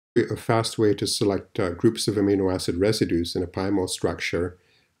a fast way to select groups of amino acid residues in a PyMOL structure.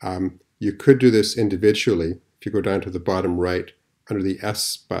 You could do this individually. If you go down to the bottom right under the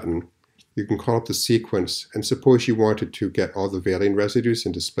S button, you can call up the sequence, and suppose you wanted to get all the valine residues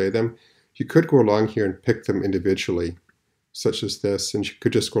and display them, you could go along here and pick them individually, such as this, and you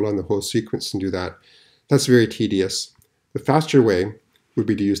could just go along the whole sequence and do that. That's very tedious. The faster way would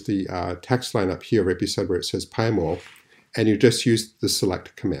be to use the text line up here right beside where it says PyMOL, and you just use the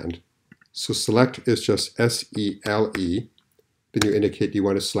select command. So select is just S-E-L-E, then you indicate you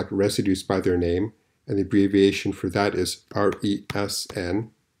want to select residues by their name, and the abbreviation for that is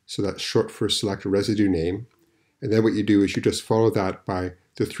R-E-S-N, so that's short for select residue name. And then what you do is you just follow that by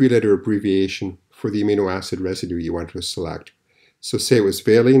the three-letter abbreviation for the amino acid residue you want to select. So say it was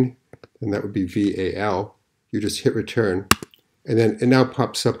valine, and that would be V-A-L. You just hit return, and then it now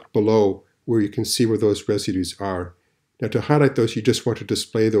pops up below where you can see where those residues are. Now to highlight those, you just want to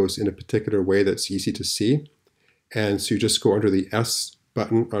display those in a particular way that's easy to see. And so you just go under the S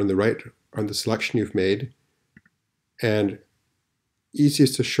button on the right on the selection you've made. And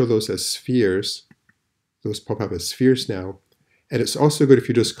easiest to show those as spheres. Those pop up as spheres now. And it's also good if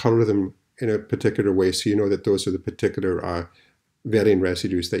you just color them in a particular way so you know that those are the particular valine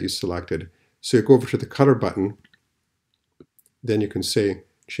residues that you selected. So you go over to the color button, then you can say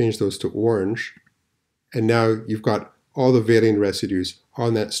change those to orange, and now you've got all the valine residues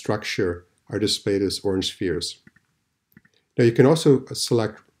on that structure are displayed as orange spheres. Now you can also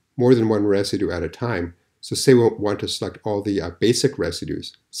select more than one residue at a time. So say we want to select all the basic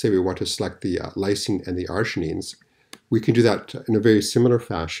residues. Say we want to select the lysine and the arginines. We can do that in a very similar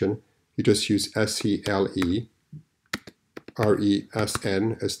fashion. You just use S-E-L-E,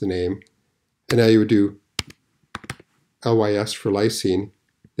 R-E-S-N as the name. And now you would do L-Y-S for lysine.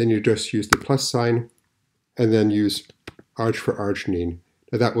 Then you just use the plus sign and then use arg for arginine.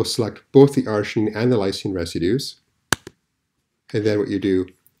 Now that will select both the arginine and the lysine residues. And then what you do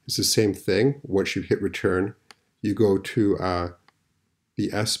is the same thing. Once you hit return, you go to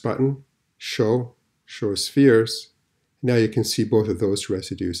the S button, show spheres. Now you can see both of those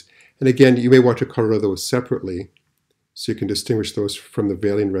residues. And again, you may want to color those separately so you can distinguish those from the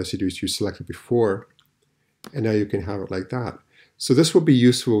valine residues you selected before. And now you can have it like that. So this will be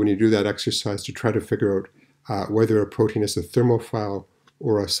useful when you do that exercise to try to figure out whether a protein is a thermophile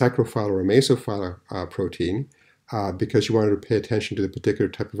or a cyclophile or a mesophile protein, because you want to pay attention to the particular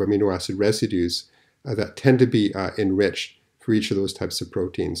type of amino acid residues that tend to be enriched for each of those types of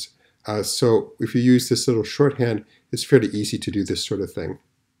proteins. So if you use this little shorthand, it's fairly easy to do this sort of thing.